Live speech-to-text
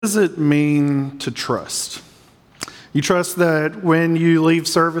Does it mean to trust? You trust that when you leave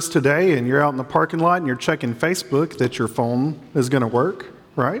service today and you're out in the parking lot and you're checking Facebook that your phone is going to work,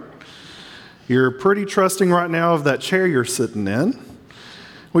 right? You're pretty trusting right now of that chair you're sitting in.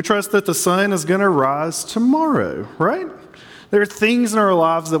 We trust that the sun is going to rise tomorrow, right? There are things in our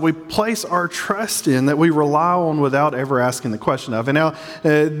lives that we place our trust in, that we rely on without ever asking the question of. And now,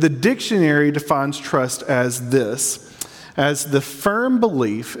 the dictionary defines trust as this: as the firm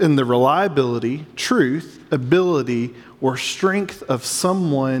belief in the reliability, truth, ability, or strength of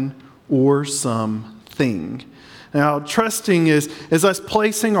someone or something. Now, trusting is us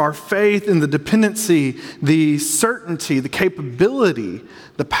placing our faith in the dependency, the certainty, the capability,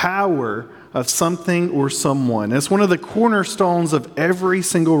 the power of something or someone. It's one of the cornerstones of every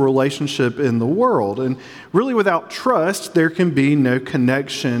single relationship in the world. And really, without trust, there can be no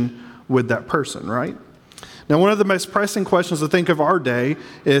connection with that person, right? Now, one of the most pressing questions I think of our day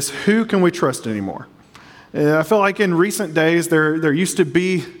is, who can we trust anymore? I feel like in recent days, there used to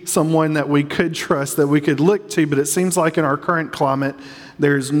be someone that we could trust, that we could look to, but it seems like in our current climate,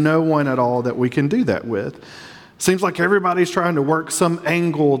 there's no one at all that we can do that with. Seems like everybody's trying to work some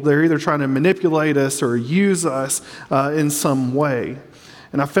angle. They're either trying to manipulate us or use us in some way.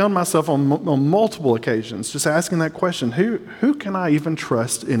 And I found myself on multiple occasions just asking that question, who can I even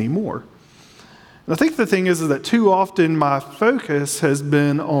trust anymore? And I think the thing is that too often my focus has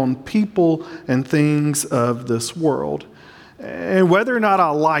been on people and things of this world. And whether or not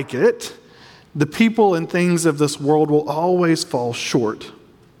I like it, the people and things of this world will always fall short,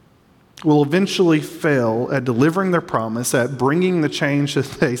 will eventually fail at delivering their promise, at bringing the change that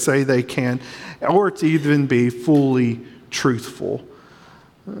they say they can, or to even be fully truthful.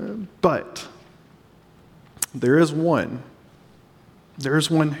 But there is one. There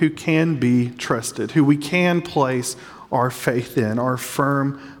is one who can be trusted, who we can place our faith in, our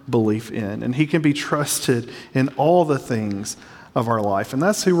firm belief in. And he can be trusted in all the things of our life. And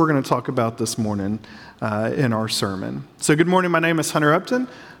that's who we're going to talk about this morning in our sermon. So good morning, my name is Hunter Upton.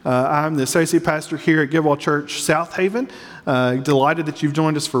 I'm the associate pastor here at Gilwell Church, South Haven. Delighted that you've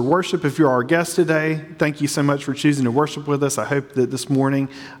joined us for worship. If you're our guest today, thank you so much for choosing to worship with us. I hope that this morning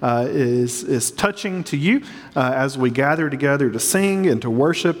is touching to you as we gather together to sing and to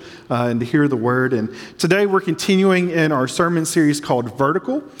worship and to hear the word. And today we're continuing in our sermon series called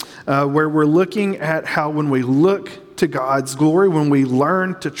Vertical, where we're looking at how when we look to God's glory, when we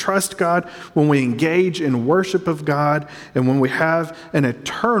learn to trust God, when we engage in worship of God, and when we have an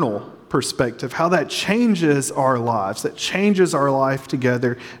eternal perspective, how that changes our lives, that changes our life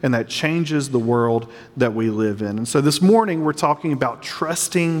together, and that changes the world that we live in. And so this morning, we're talking about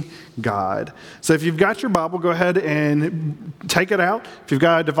trusting God. So if you've got your Bible, go ahead and take it out. If you've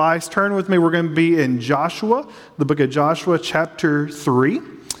got a device, turn with me. We're going to be in Joshua, the book of Joshua, chapter 3.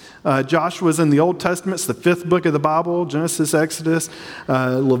 Joshua is in the Old Testament. It's the fifth book of the Bible: Genesis, Exodus,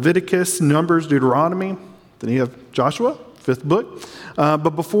 Leviticus, Numbers, Deuteronomy. Then you have Joshua, fifth book.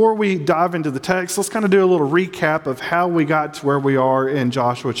 But before we dive into the text, let's kind of do a little recap of how we got to where we are in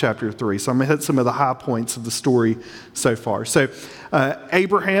Joshua chapter 3. So I'm going to hit some of the high points of the story so far. So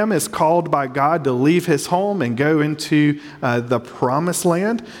Abraham is called by God to leave his home and go into the promised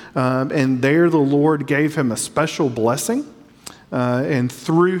land. And there the Lord gave him a special blessing. And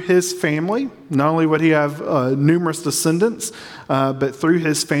through his family, not only would he have numerous descendants, but through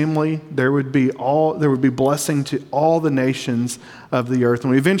his family, there would be blessing to all the nations of the earth.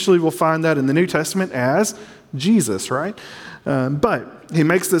 And we eventually will find that in the New Testament as Jesus, right? But he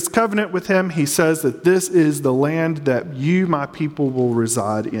makes this covenant with him. He says that this is the land that you, my people, will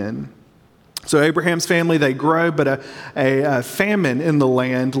reside in. So Abraham's family, they grow, but a famine in the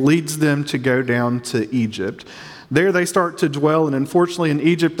land leads them to go down to Egypt. There they start to dwell, and unfortunately in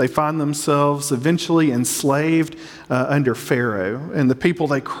Egypt they find themselves eventually enslaved under Pharaoh. And the people,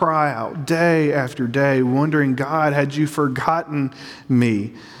 they cry out day after day, wondering, God, had you forgotten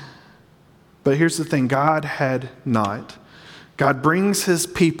me? But here's the thing, God had not. God brings his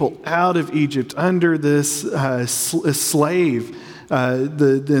people out of Egypt under this slave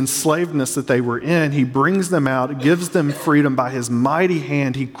the enslavedness that they were in. He brings them out, gives them freedom by his mighty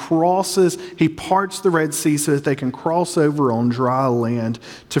hand. He parts the Red Sea so that they can cross over on dry land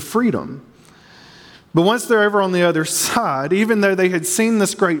to freedom. But once they're over on the other side, even though they had seen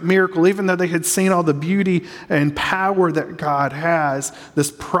this great miracle, even though they had seen all the beauty and power that God has,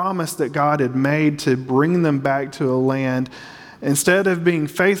 this promise that God had made to bring them back to a land, instead of being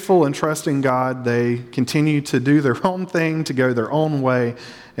faithful and trusting God, they continue to do their own thing, to go their own way,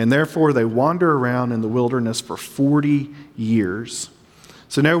 and therefore they wander around in the wilderness for 40 years.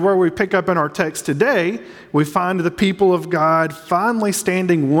 So now where we pick up in our text today, we find the people of God finally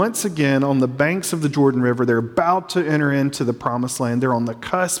standing once again on the banks of the Jordan River. They're about to enter into the promised land. They're on the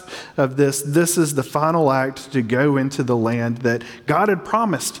cusp of this. This is the final act to go into the land that God had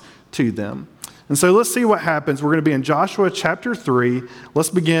promised to them. And so let's see what happens. We're going to be in Joshua chapter 3. Let's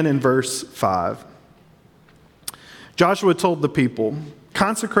begin in verse 5. Joshua told the people,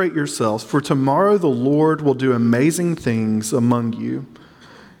 "Consecrate yourselves, for tomorrow the Lord will do amazing things among you."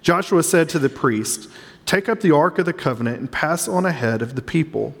 Joshua said to the priests, "Take up the Ark of the Covenant and pass on ahead of the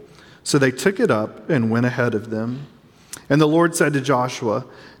people." So they took it up and went ahead of them. And the Lord said to Joshua,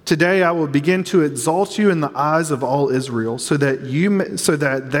 "Today I will begin to exalt you in the eyes of all Israel, so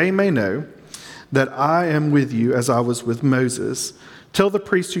that they may know that I am with you as I was with Moses. Tell the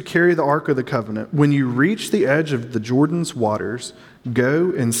priests who carry the Ark of the Covenant, when you reach the edge of the Jordan's waters,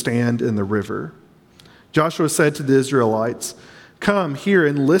 go and stand in the river." Joshua said to the Israelites, "Come here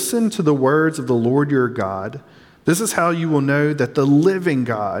and listen to the words of the Lord your God. This is how you will know that the living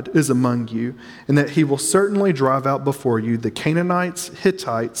God is among you, and that he will certainly drive out before you the Canaanites,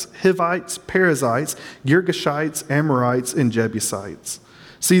 Hittites, Hivites, Perizzites, Girgashites, Amorites, and Jebusites.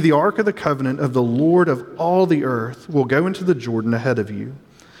 See, the Ark of the Covenant of the Lord of all the earth will go into the Jordan ahead of you.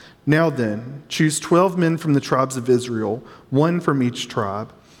 Now then, choose 12 men from the tribes of Israel, one from each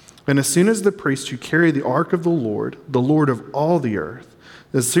tribe. And as soon as the priests who carry the ark of the Lord of all the earth,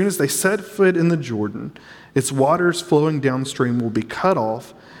 as soon as they set foot in the Jordan, its waters flowing downstream will be cut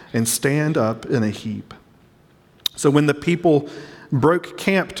off and stand up in a heap." So when the people broke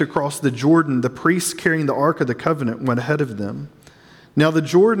camp to cross the Jordan, the priests carrying the Ark of the Covenant went ahead of them. Now the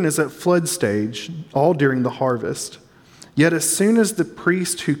Jordan is at flood stage, all during the harvest. Yet as soon as the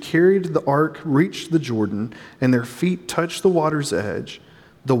priests who carried the ark reached the Jordan and their feet touched the water's edge,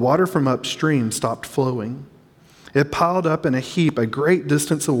 the water from upstream stopped flowing. It piled up in a heap a great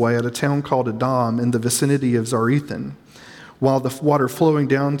distance away at a town called Adam in the vicinity of Zarethan, while the water flowing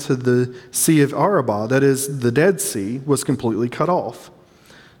down to the Sea of Arabah, that is, the Dead Sea, was completely cut off.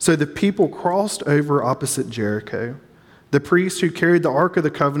 So the people crossed over opposite Jericho. The priests who carried the Ark of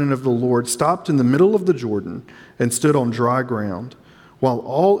the Covenant of the Lord stopped in the middle of the Jordan and stood on dry ground, while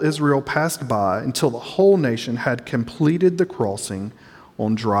all Israel passed by until the whole nation had completed the crossing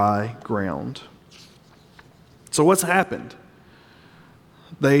on dry ground. So what's happened?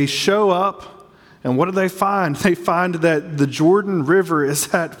 They show up, and what do they find? They find that the Jordan River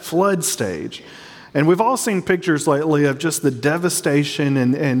is at flood stage. And we've all seen pictures lately of just the devastation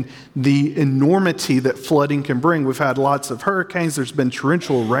and the enormity that flooding can bring. We've had lots of hurricanes. There's been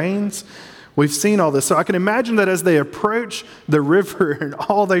torrential rains. We've seen all this. So I can imagine that as they approach the river and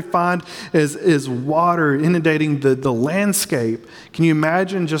all they find is water inundating the landscape. Can you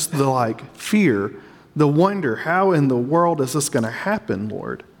imagine just the fear, the wonder, how in the world is this going to happen,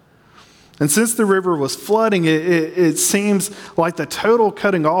 Lord? And since the river was flooding, it seems like the total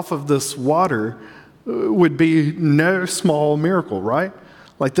cutting off of this water would be no small miracle, right?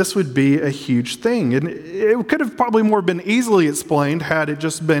 This would be a huge thing. And it could have probably more been easily explained had it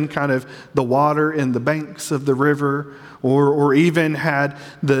just been kind of the water in the banks of the river, or even had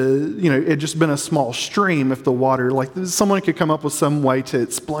it just been a small stream if the water, someone could come up with some way to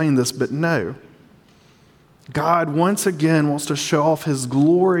explain this, but no. God once again wants to show off his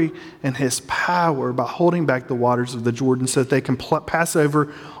glory and his power by holding back the waters of the Jordan so that they can pass over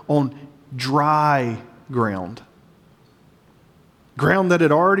on dry ground. Ground that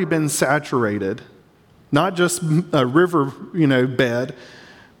had already been saturated, not just a river, bed,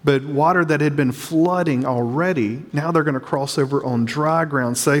 but water that had been flooding already. Now they're going to cross over on dry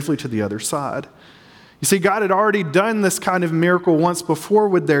ground safely to the other side. You see, God had already done this kind of miracle once before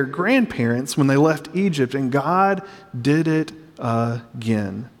with their grandparents when they left Egypt, and God did it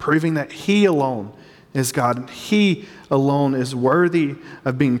again, proving that he alone is God, and he alone is worthy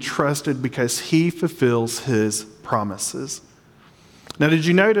of being trusted because he fulfills his promises. Now, did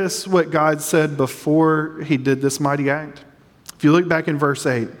you notice what God said before he did this mighty act? If you look back in verse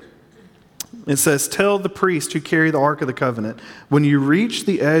 8, it says, "Tell the priest who carry the Ark of the Covenant, when you reach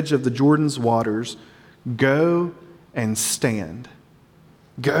the edge of the Jordan's waters, go and stand.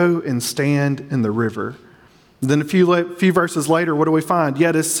 Go and stand in the river." Then a few verses later, what do we find?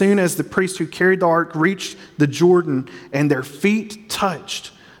 "Yet as soon as the priests who carried the ark reached the Jordan and their feet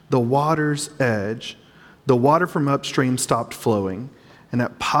touched the water's edge, the water from upstream stopped flowing, and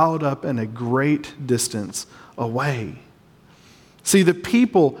it piled up in a great distance away." See, the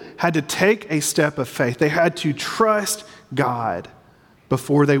people had to take a step of faith. They had to trust God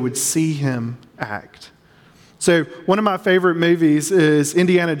before they would see him act. So one of my favorite movies is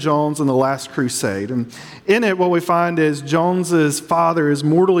Indiana Jones and the Last Crusade. And in it, what we find is Jones's father is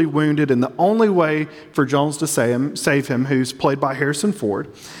mortally wounded, and the only way for Jones to save him, who's played by Harrison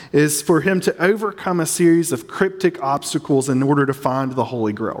Ford, is for him to overcome a series of cryptic obstacles in order to find the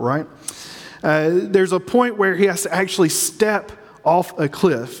Holy Grail, right? There's a point where he has to actually step off a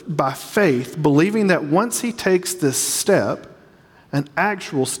cliff by faith, believing that once he takes this step, an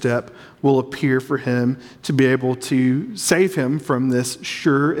actual step will appear for him to be able to save him from this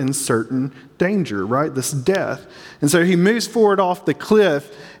sure and certain danger, right? This death. And so he moves forward off the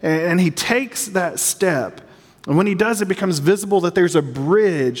cliff and he takes that step. And when he does, it becomes visible that there's a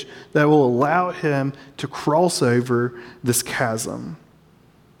bridge that will allow him to cross over this chasm.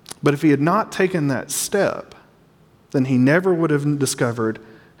 But if he had not taken that step, then he never would have discovered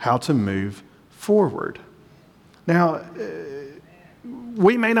how to move forward. Now,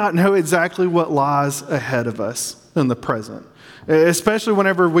 we may not know exactly what lies ahead of us in the present, especially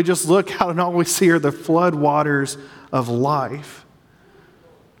whenever we just look out and all we see are the flood waters of life.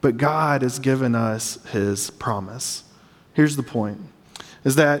 But God has given us his promise. Here's the point,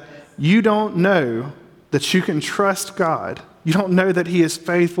 is that you don't know that you can trust God. You don't know that he is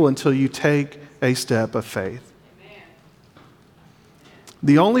faithful until you take a step of faith.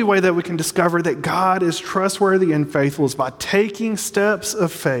 The only way that we can discover that God is trustworthy and faithful is by taking steps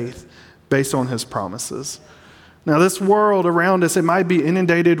of faith based on his promises. Now, this world around us, it might be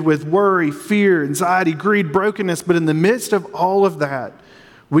inundated with worry, fear, anxiety, greed, brokenness, but in the midst of all of that,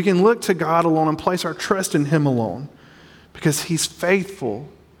 we can look to God alone and place our trust in him alone because he's faithful.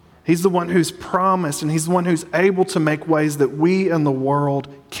 He's the one who's promised, and he's the one who's able to make ways that we in the world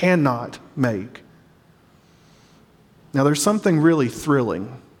cannot make. Now, there's something really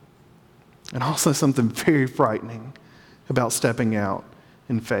thrilling and also something very frightening about stepping out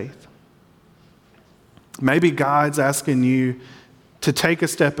in faith. Maybe God's asking you to take a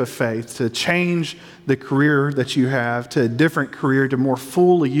step of faith, to change the career that you have to a different career, to more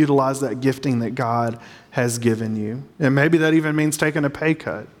fully utilize that gifting that God has given you. And maybe that even means taking a pay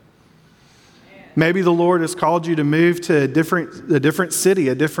cut. Maybe the Lord has called you to move to a different city,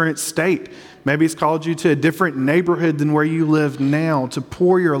 a different state. Maybe he's called you to a different neighborhood than where you live now, to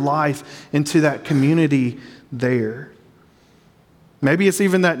pour your life into that community there. Maybe it's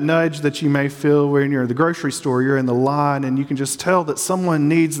even that nudge that you may feel when you're in the grocery store, you're in the line, and you can just tell that someone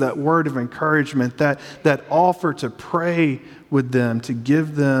needs that word of encouragement, that offer to pray with them, to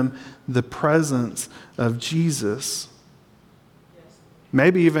give them the presence of Jesus.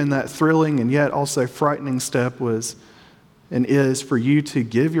 Maybe even that thrilling and yet also frightening step was and is for you to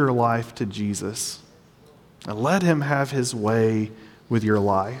give your life to Jesus and let him have his way with your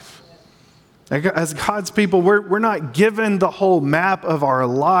life. As God's people, we're not given the whole map of our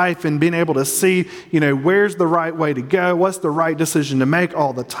life and being able to see, where's the right way to go, what's the right decision to make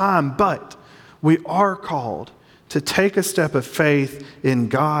all the time, but we are called to take a step of faith in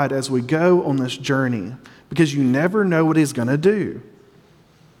God as we go on this journey because you never know what he's going to do.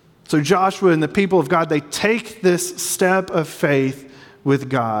 So Joshua and the people of God, they take this step of faith with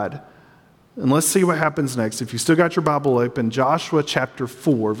God. And let's see what happens next. If you still got your Bible open, Joshua chapter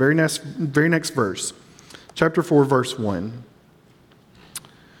 4, very next verse. Chapter 4, verse 1.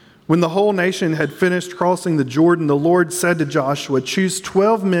 When the whole nation had finished crossing the Jordan, the Lord said to Joshua, "Choose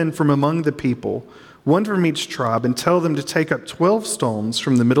 12 men from among the people, one from each tribe, and tell them to take up 12 stones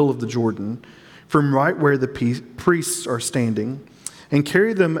from the middle of the Jordan, from right where the priests are standing, and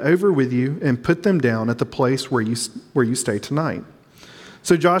carry them over with you and put them down at the place where you stay tonight."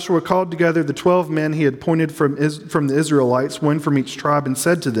 So Joshua called together the 12 men he had appointed from the Israelites, one from each tribe, and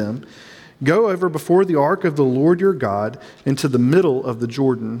said to them, "Go over before the ark of the Lord your God into the middle of the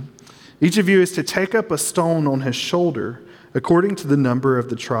Jordan. Each of you is to take up a stone on his shoulder, according to the number of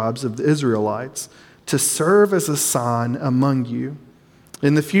the tribes of the Israelites, to serve as a sign among you.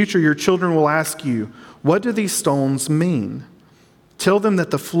 In the future your children will ask you, 'What do these stones mean?' Tell them that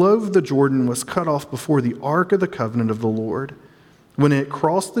the flow of the Jordan was cut off before the ark of the covenant of the Lord. When it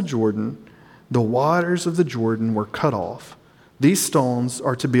crossed the Jordan, the waters of the Jordan were cut off. These stones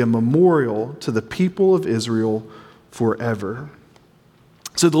are to be a memorial to the people of Israel forever."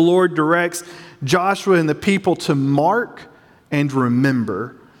 So the Lord directs Joshua and the people to mark and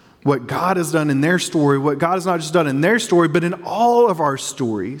remember what God has done in their story, what God has not just done in their story, but in all of our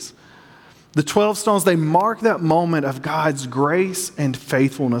stories. The 12 stones, they mark that moment of God's grace and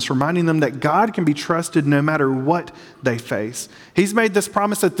faithfulness, reminding them that God can be trusted no matter what they face. He's made this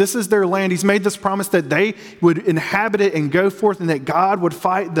promise that this is their land. He's made this promise that they would inhabit it and go forth and that God would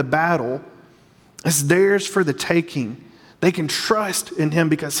fight the battle. It's theirs for the taking. They can trust in him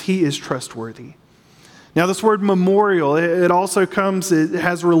because he is trustworthy. Now, this word memorial, it also comes, it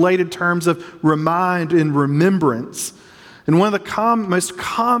has related terms of remind and remembrance. And one of the most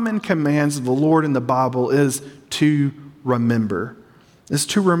common commands of the Lord in the Bible is to remember. It's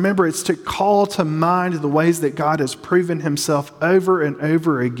to remember, it's to call to mind the ways that God has proven himself over and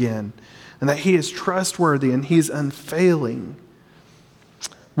over again, and that he is trustworthy and he's unfailing.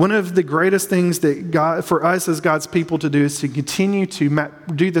 One of the greatest things that God, for us as God's people to do, is to continue to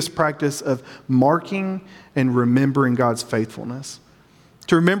do this practice of marking and remembering God's faithfulness.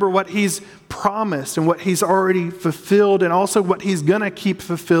 To remember what he's promised and what he's already fulfilled, and also what he's going to keep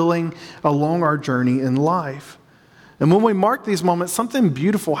fulfilling along our journey in life. And when we mark these moments, something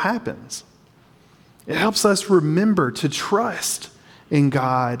beautiful happens. It helps us remember to trust in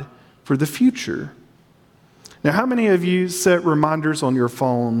God for the future. Now, how many of you set reminders on your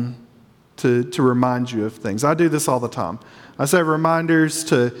phone to remind you of things? I do this all the time. I set reminders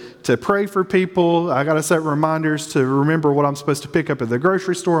to pray for people. I got to set reminders to remember what I'm supposed to pick up at the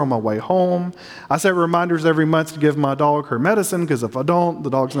grocery store on my way home. I set reminders every month to give my dog her medicine, because if I don't, the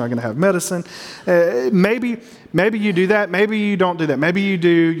dog's not going to have medicine. Maybe you do that. Maybe you don't do that. Maybe you do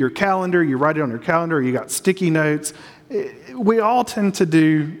your calendar. You write it on your calendar. You got sticky notes. We all tend to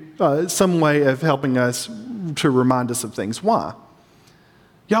do some way of helping us to remind us of things. Why?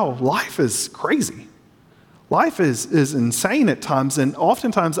 Life is crazy. Life is insane at times, and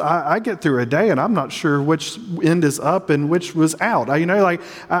oftentimes I get through a day and I'm not sure which end is up and which was out.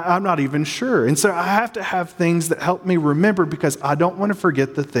 I'm not even sure. And so I have to have things that help me remember, because I don't want to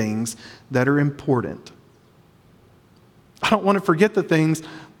forget the things that are important. I don't want to forget the things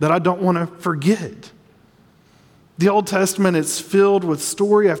that I don't want to forget. The Old Testament is filled with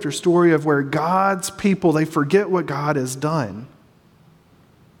story after story of where God's people, they forget what God has done.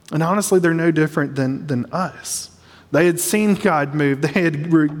 And honestly, they're no different than us. They had seen God move. They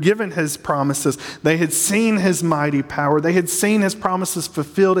had given his promises. They had seen his mighty power. They had seen his promises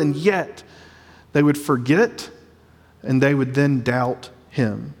fulfilled, and yet they would forget, and they would then doubt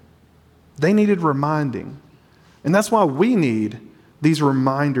him. They needed reminding. And that's why we need these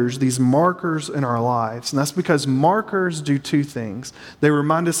reminders, these markers in our lives. And that's because markers do two things. They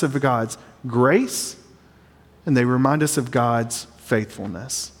remind us of God's grace, and they remind us of God's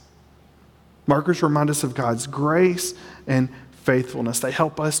faithfulness. Markers remind us of God's grace and faithfulness. They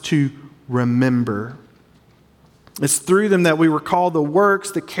help us to remember. It's through them that we recall the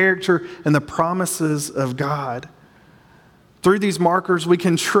works, the character, and the promises of God. Through these markers, we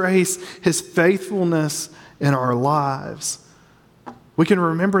can trace his faithfulness in our lives. We can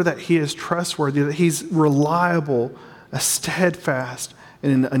remember that he is trustworthy, that he's reliable, a steadfast,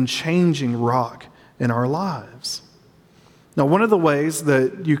 and an unchanging rock in our lives. Now, one of the ways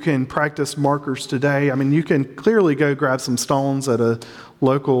that you can practice markers today, you can clearly go grab some stones at a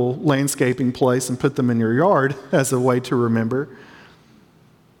local landscaping place and put them in your yard as a way to remember.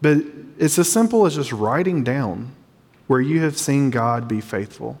 But it's as simple as just writing down where you have seen God be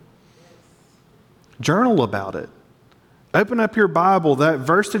faithful. Journal about it. Open up your Bible, that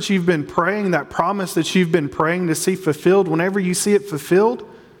verse that you've been praying, that promise that you've been praying to see fulfilled. Whenever you see it fulfilled,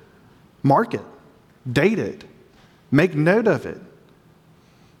 mark it, date it, make note of it.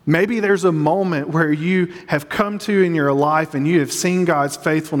 Maybe there's a moment where you have come to in your life and you have seen God's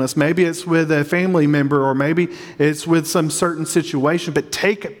faithfulness. Maybe it's with a family member, or maybe it's with some certain situation, but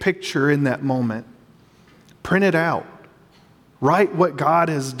take a picture in that moment. Print it out. Write what God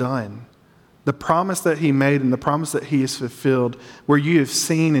has done. The promise that he made and the promise that he has fulfilled, where you have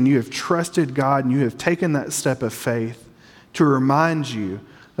seen and you have trusted God and you have taken that step of faith to remind you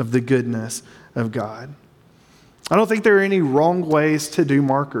of the goodness of God. I don't think there are any wrong ways to do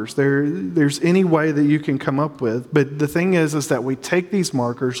markers. There's any way that you can come up with. But the thing is that we take these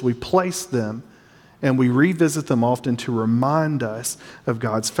markers, we place them, and we revisit them often to remind us of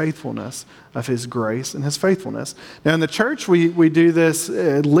God's faithfulness, of his grace and his faithfulness. Now in the church, we do this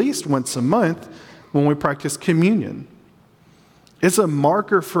at least once a month when we practice communion. It's a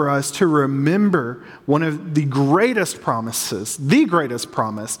marker for us to remember one of the greatest promises, the greatest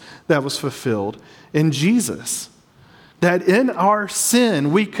promise that was fulfilled in Jesus. That in our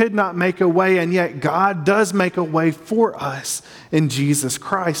sin, we could not make a way, and yet God does make a way for us in Jesus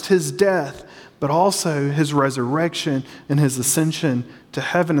Christ, his death, but also his resurrection and his ascension to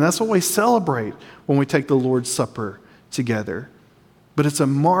heaven. And that's what we celebrate when we take the Lord's Supper together. But it's a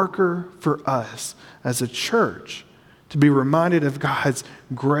marker for us as a church to be reminded of God's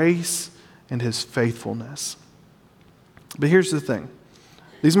grace and his faithfulness. But here's the thing.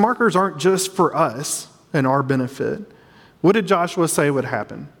 These markers aren't just for us and our benefit. What did Joshua say would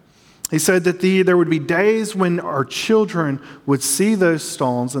happen? He said that there would be days when our children would see those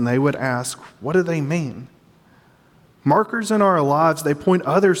stones and they would ask, what do they mean? Markers in our lives, they point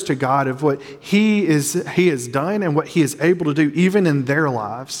others to God of what He has done and what He is able to do even in their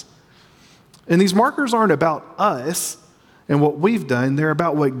lives. And these markers aren't about us and what we've done. They're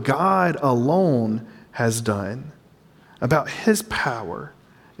about what God alone has done, about His power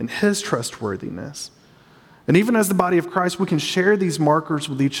and His trustworthiness. And even as the body of Christ, we can share these markers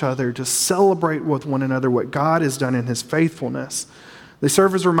with each other to celebrate with one another what God has done in His faithfulness. They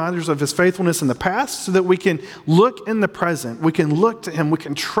serve as reminders of His faithfulness in the past so that we can look in the present. We can look to Him. We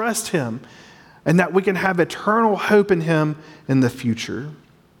can trust Him. And that we can have eternal hope in Him in the future.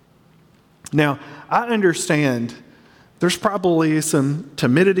 Now, I understand there's probably some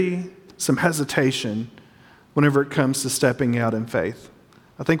timidity, some hesitation whenever it comes to stepping out in faith.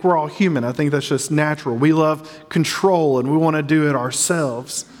 I think we're all human. I think that's just natural. We love control and we want to do it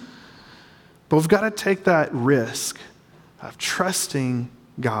ourselves. But we've got to take that risk of trusting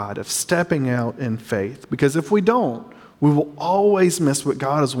God, of stepping out in faith. Because if we don't, we will always miss what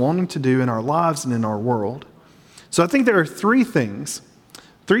God is wanting to do in our lives and in our world. So I think there are three things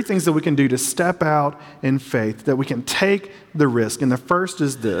that we can do to step out in faith, that we can take the risk. And the first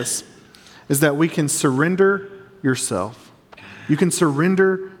is this, is that we can surrender yourself. You can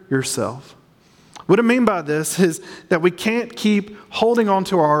surrender yourself. What I mean by this is that we can't keep holding on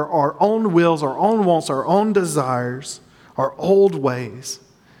to our own wills, our own wants, our own desires, our old ways.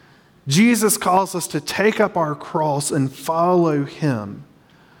 Jesus calls us to take up our cross and follow Him,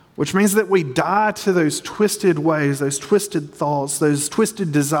 which means that we die to those twisted ways, those twisted thoughts, those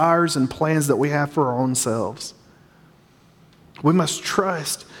twisted desires and plans that we have for our own selves. We must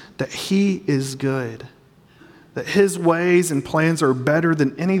trust that He is good, that His ways and plans are better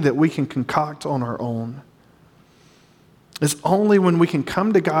than any that we can concoct on our own. It's only when we can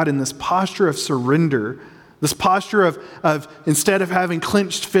come to God in this posture of surrender, this posture of instead of having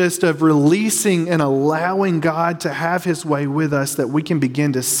clenched fist, of releasing and allowing God to have His way with us, that we can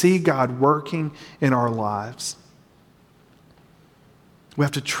begin to see God working in our lives. We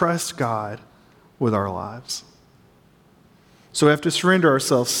have to trust God with our lives. So we have to surrender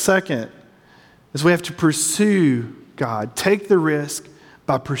ourselves. Second, is we have to pursue God. Take the risk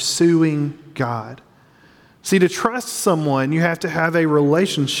by pursuing God. See, to trust someone, you have to have a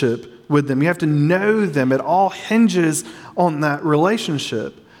relationship with them. You have to know them. It all hinges on that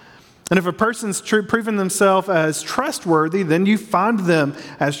relationship. And if a person's proven themselves as trustworthy, then you find them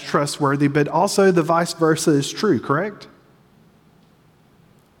as trustworthy, but also the vice versa is true, correct?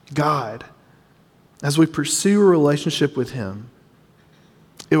 God, as we pursue a relationship with Him,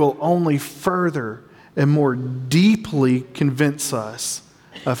 it will only further and more deeply convince us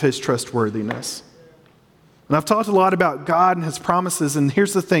of His trustworthiness. And I've talked a lot about God and His promises, and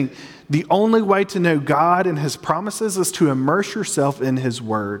here's the thing. The only way to know God and His promises is to immerse yourself in His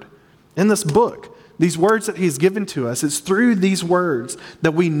Word. In this book, these words that He's given to us, it's through these words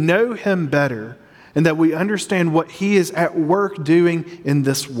that we know Him better and that we understand what He is at work doing in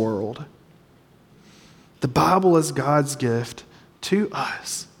this world. The Bible is God's gift to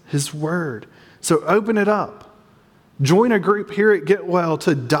us, His Word. So open it up. Join a group here at Get Well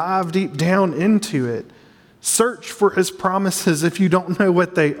to dive deep down into it. Search for His promises if you don't know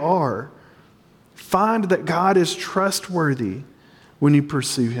what they are. Find that God is trustworthy when you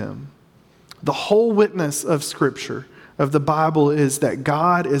pursue Him. The whole witness of Scripture, of the Bible, is that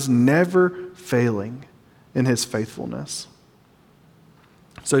God is never failing in His faithfulness.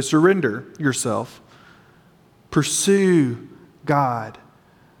 So surrender yourself. Pursue God.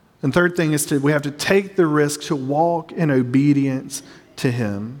 And third thing is we have to take the risk to walk in obedience to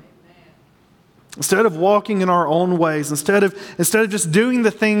Him. Instead of walking in our own ways, instead of just doing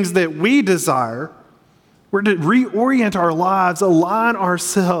the things that we desire, we're to reorient our lives, align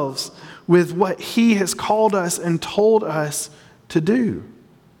ourselves with what He has called us and told us to do.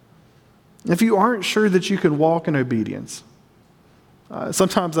 If you aren't sure that you can walk in obedience,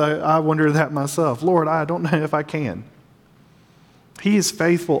 sometimes I wonder that myself. Lord, I don't know if I can. He is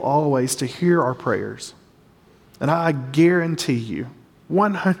faithful always to hear our prayers. And I guarantee you,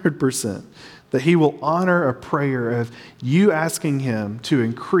 100%, that He will honor a prayer of you asking Him to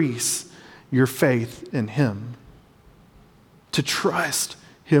increase your faith in Him, to trust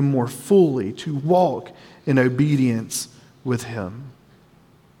Him more fully, to walk in obedience with Him.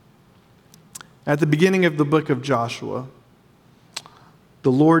 At the beginning of the book of Joshua,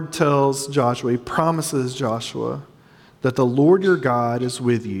 the Lord tells Joshua, He promises Joshua, that the Lord your God is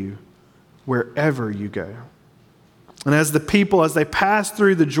with you wherever you go. And as the people, as they passed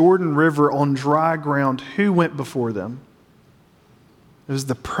through the Jordan River on dry ground, who went before them? It was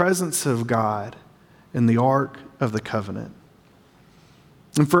the presence of God in the Ark of the Covenant.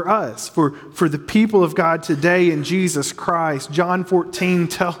 And for us, for the people of God today in Jesus Christ, John 14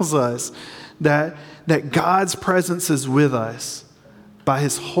 tells us that God's presence is with us by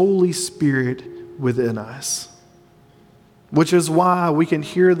His Holy Spirit within us. Which is why we can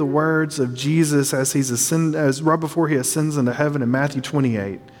hear the words of Jesus as right before He ascends into heaven in Matthew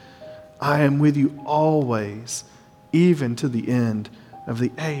 28. I am with you always, even to the end of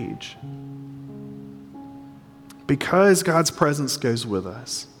the age. Because God's presence goes with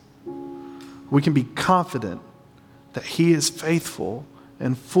us, we can be confident that He is faithful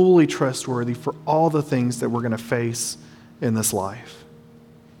and fully trustworthy for all the things that we're going to face in this life.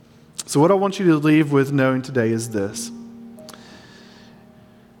 So what I want you to leave with knowing today is this,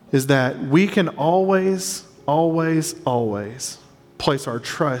 is that we can always, always, always place our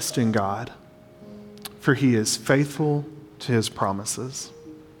trust in God, for He is faithful to His promises.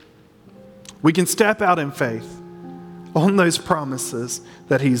 We can step out in faith on those promises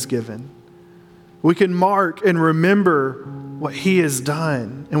that He's given. We can mark and remember what He has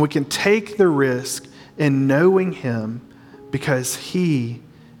done, and we can take the risk in knowing Him because He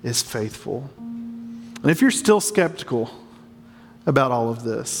is faithful. And if you're still skeptical about all of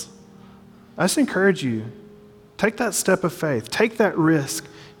this, I just encourage you, take that step of faith, take that risk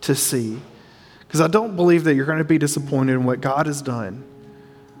to see, because I don't believe that you're going to be disappointed in what God has done,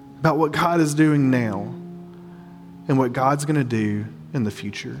 about what God is doing now, and what God's going to do in the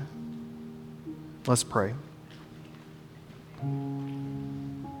future. Let's pray.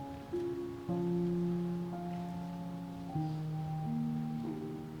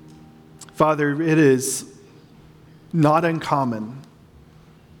 Father, it is not uncommon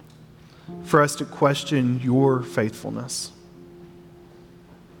for us to question your faithfulness.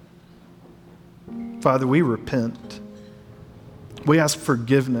 Father, we repent. We ask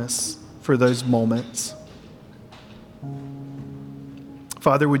forgiveness for those moments.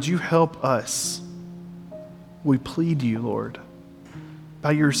 Father, would you help us? We plead you, Lord.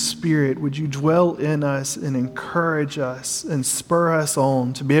 By your Spirit, would you dwell in us and encourage us and spur us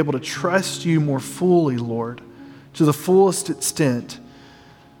on to be able to trust you more fully, Lord, to the fullest extent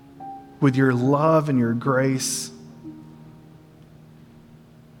with your love and your grace.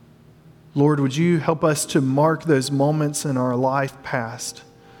 Lord, would you help us to mark those moments in our life past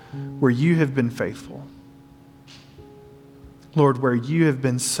where you have been faithful. Lord, where you have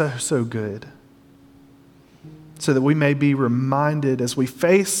been so, so good, so that we may be reminded as we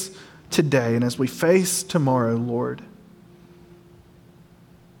face today and as we face tomorrow, Lord,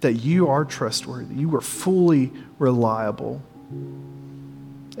 that you are trustworthy, you are fully reliable,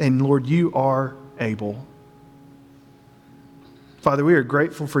 and Lord, you are able. Father, we are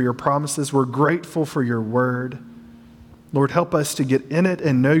grateful for your promises. We're grateful for your word. Lord, help us to get in it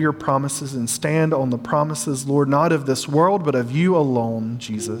and know your promises and stand on the promises, Lord, not of this world, but of you alone,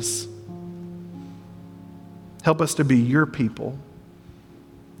 Jesus. Help us to be your people.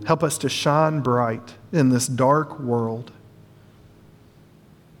 Help us to shine bright in this dark world.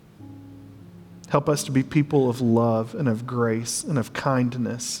 Help us to be people of love and of grace and of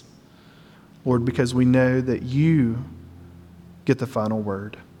kindness, Lord, because we know that you get the final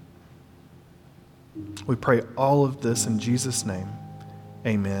word. We pray all of this in Jesus' name.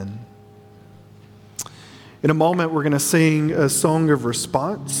 Amen. In a moment, we're going to sing a song of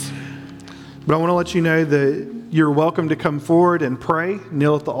response. But I want to let you know that you're welcome to come forward and pray.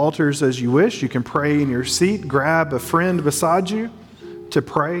 Kneel at the altars as you wish. You can pray in your seat. Grab a friend beside you to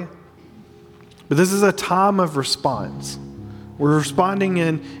pray. But this is a time of response. We're responding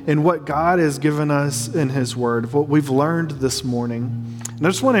in what God has given us in His Word, what we've learned this morning. And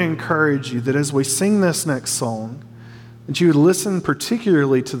I just want to encourage you that as we sing this next song, that you would listen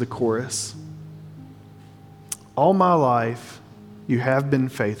particularly to the chorus. All my life, you have been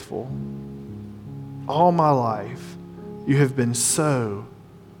faithful. All my life, you have been so,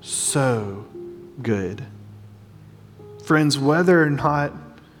 so good. Friends, whether or not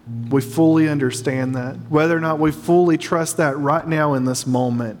we fully understand that, whether or not we fully trust that right now in this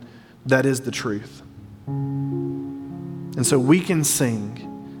moment, that is the truth. And so we can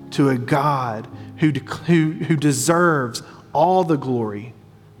sing to a God who deserves all the glory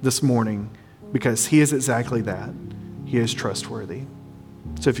this morning because He is exactly that. He is trustworthy.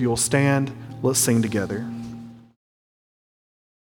 So if you will stand, let's sing together.